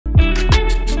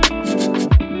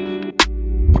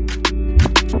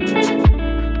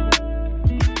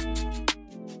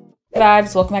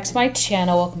vibes? Welcome back to my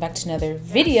channel. Welcome back to another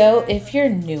video. If you're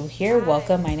new here,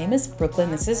 welcome. My name is Brooklyn.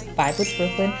 This is Vibe with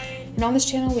Brooklyn. And on this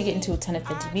channel, we get into a ton of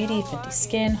Fenty beauty, Fenty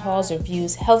skin, hauls,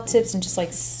 reviews, health tips, and just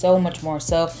like so much more.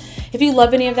 So if you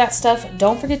love any of that stuff,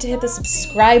 don't forget to hit the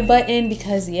subscribe button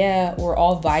because yeah, we're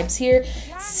all vibes here.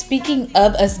 Speaking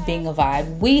of us being a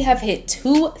vibe, we have hit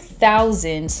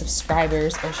 2,000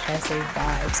 subscribers, or should I say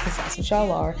vibes, because that's what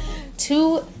y'all are.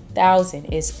 2,000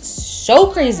 is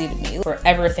so crazy to me.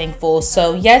 Forever thankful.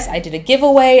 So yes, I did a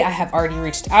giveaway. I have already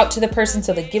reached out to the person,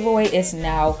 so the giveaway is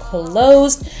now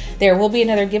closed. There will be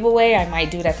another giveaway. I might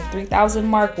do it at the 3,000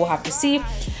 mark. We'll have to see.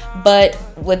 But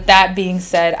with that being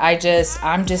said,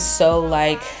 I'm just so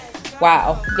like,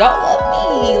 wow, y'all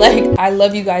love me. Like, I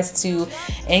love you guys too.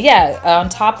 And yeah, on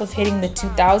top of hitting the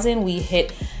 2,000, we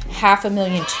hit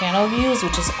 500,000 channel views,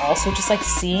 which is also just like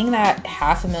seeing that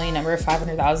 500,000 number of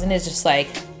 500,000 is just like,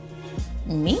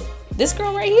 me, this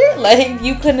girl right here. Like,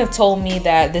 you couldn't have told me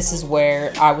that this is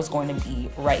where I was going to be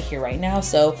right here right now.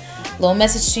 So little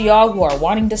message to y'all who are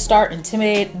wanting to start,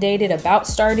 intimidated about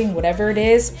starting, whatever it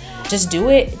is, just do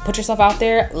it. Put yourself out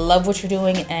there, love what you're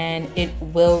doing, and it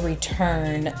will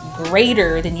return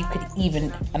greater than you could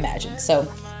even imagine.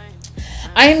 So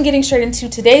I am getting straight into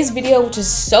today's video, which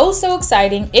is so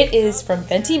exciting. It is from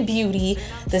Fenty Beauty,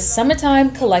 the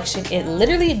Summatime Collection. It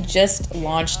literally just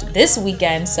launched this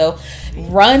weekend, so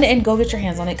run and go get your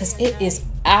hands on it because it is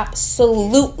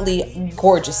absolutely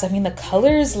gorgeous. I mean, the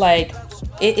colors, like,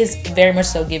 it is very much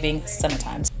so giving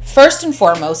summertime. First and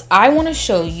foremost, I want to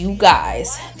show you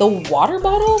guys the water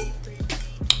bottle.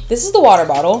 This is the water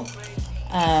bottle.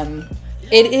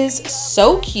 It is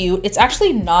so cute. It's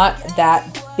actually not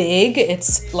that big.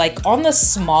 It's like on the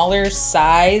smaller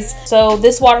size. So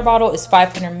this water bottle is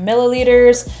 500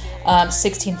 milliliters,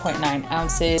 16.9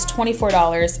 ounces,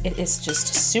 $24. It is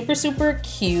just super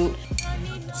cute.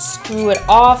 Screw it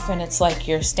off and it's like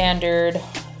your standard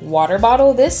water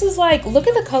bottle. This is like, look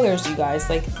at the colors, you guys,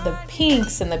 like the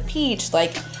pinks and the peach.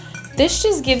 Like, this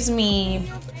just gives me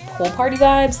pool party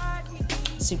vibes.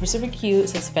 Super cute. It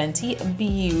says Fenty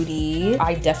Beauty.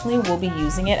 I definitely will be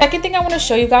using it. Second thing I want to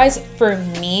show you guys, for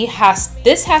me,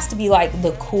 this has to be like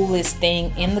the coolest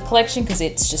thing in the collection because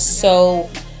it's just so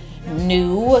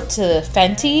new to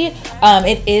Fenty.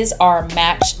 It is our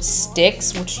match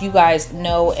Stix, which you guys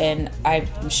know and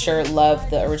I'm sure love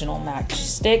the original match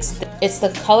Stix. It's the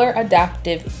color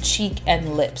adaptive cheek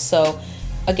and lip. So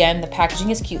again, the packaging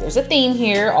is cute. There's a theme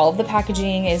here. All of the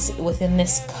packaging is within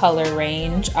this color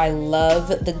range. I love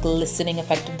the glistening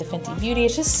effect of the Fenty Beauty.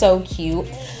 It's just so cute.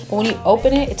 But when you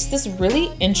open it, it's this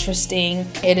really interesting,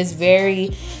 it is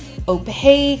very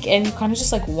opaque and you kind of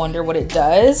just like wonder what it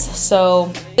does.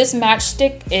 So this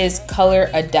matchstick is color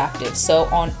adaptive. So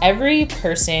on every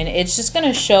person, it's just going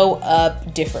to show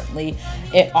up differently.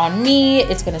 On me,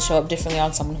 it's going to show up differently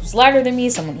on someone who's lighter than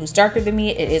me, someone who's darker than me.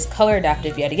 It is color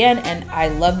adaptive yet again, and I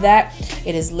love that.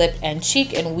 It is lip and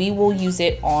cheek, and we will use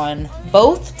it on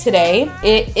both today.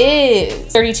 It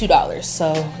is $32.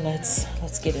 So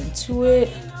let's get into it.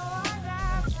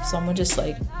 So I'm gonna just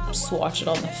like swatch it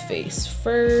on the face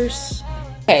first.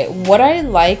 Okay, what I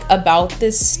like about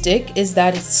this stick is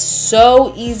that it's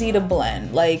so easy to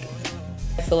blend. Like,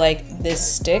 I feel like this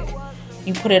stick,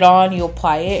 you put it on, you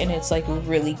apply it, and it's like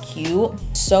really cute.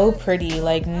 So pretty,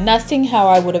 like nothing how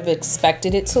I would have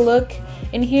expected it to look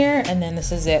in here. And then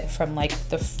this is it from like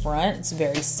the front. It's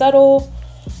very subtle.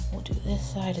 We'll do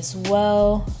this side as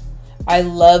well. I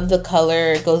love the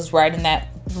color. It goes right in that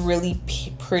really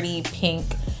pretty pink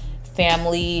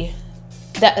family,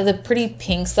 that the pretty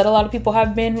pinks that a lot of people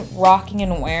have been rocking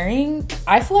and wearing.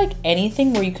 I feel like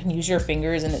anything where you can use your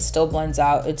fingers and it still blends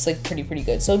out, it's like pretty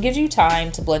good. So it gives you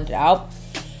time to blend it out.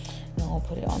 And I'll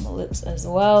put it on the lips as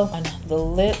well. On the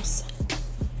lips,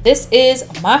 this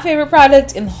is my favorite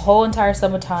product in the whole entire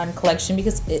Summertime collection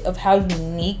because of how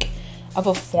unique of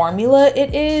a formula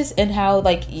it is and how,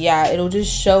 like, yeah, it'll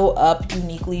just show up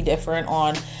uniquely different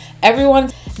on everyone.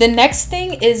 The next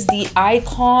thing is the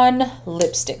Icon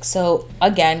lipstick. So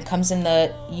again, comes in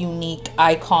the unique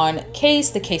Icon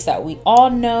case, the case that we all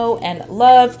know and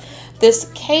love. This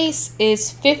case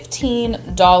is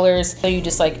 $15. So you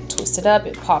just like twist it up,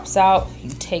 it pops out,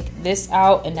 you take this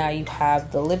out, and now you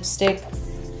have the lipstick,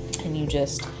 and you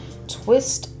just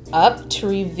twist up to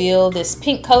reveal this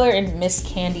pink color in Miss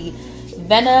Candy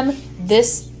Venom.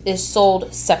 This is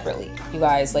sold separately, you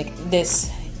guys. Like,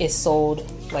 this is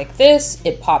sold like this.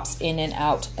 It pops in and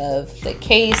out of the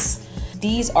case.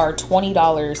 These are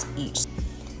 $20 each.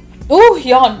 Oh,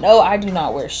 y'all know I do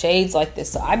not wear shades like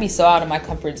this, so I be so out of my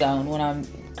comfort zone when I'm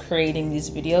creating these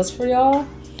videos for y'all.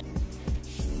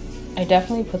 I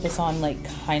definitely put this on like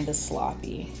kind of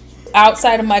sloppy.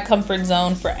 outside of my comfort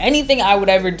zone for anything I would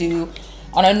ever do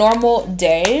on a normal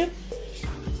day.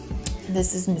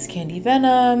 This is Miss Candy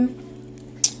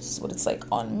Venom. This is what it's like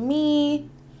on me.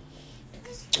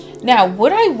 Now,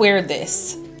 would I wear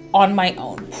this on my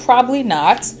own? Probably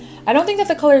not. I don't think that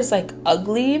the color is like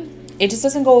ugly. It just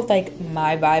doesn't go with like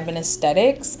my vibe and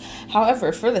aesthetics.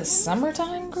 However, for the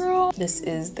summertime, girl, this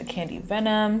is the Candy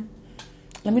Venom.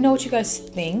 Let me know what you guys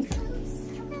think.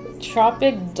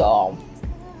 Tropic Doll.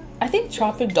 I think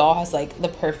Tropic Doll has like the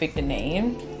perfect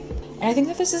name. And I think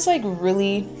that this is like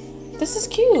really, this is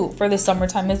cute for the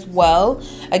summertime as well.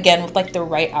 Again, with like the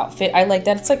right outfit. I like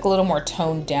that it's like a little more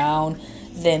toned down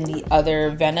than the other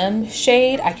Venom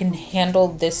shade. I can handle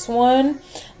this one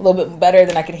a little bit better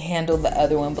than I can handle the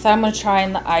other one. But I'm gonna try,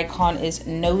 and the icon is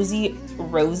Nosy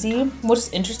Rosy, which is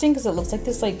interesting because it looks like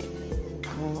this like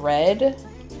red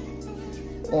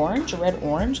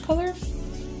orange color.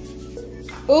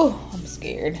 Oh, I'm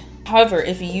scared. However,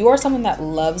 if you are someone that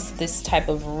loves this type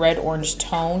of red orange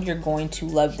tone, you're going to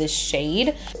love this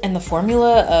shade. And the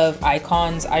formula of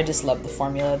icons, I just love the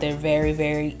formula. They're very,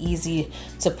 very easy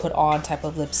to put on type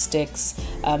of lipsticks.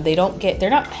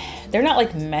 They're not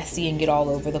like messy and get all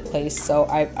over the place. So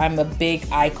I'm a big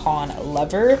icon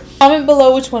lover. Comment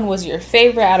below which one was your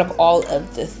favorite out of all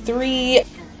of the three.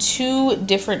 Two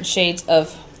different shades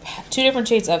of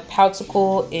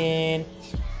Poutsicle in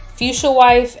Fuchsia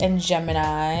Wife and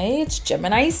Gemini. It's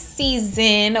Gemini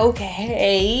season,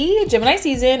 okay? Gemini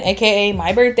season, aka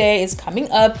my birthday is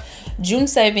coming up. June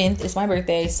 7th is my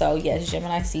birthday, so yes,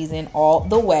 Gemini season all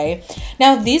the way.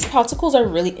 Now, these Poutsicles are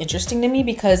really interesting to me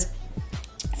because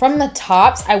from the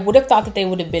tops, I would have thought that they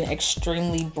would have been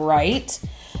extremely bright,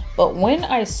 but when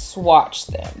I swatched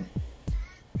them,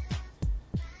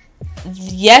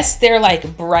 yes, they're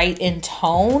like bright in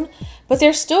tone, but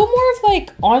they're still more of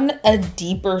like on a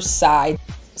deeper side.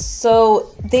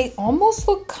 So they almost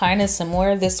look kind of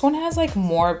similar. This one has like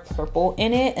more purple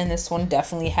in it, and this one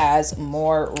definitely has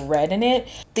more red in it.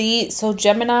 So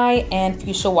Gemini and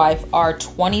Fuchsia Wife are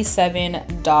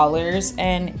 $27,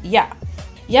 and yeah,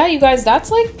 you guys,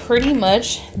 that's like pretty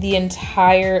much the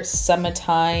entire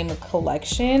Summatime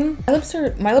collection.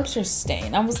 My lips are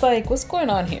stained. I was like, what's going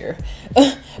on here?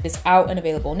 It's out and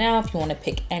available now if you want to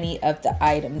pick any of the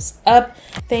items up.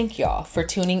 Thank y'all for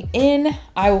tuning in.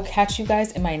 I will catch you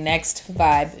guys in my next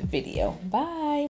vibe video. Bye.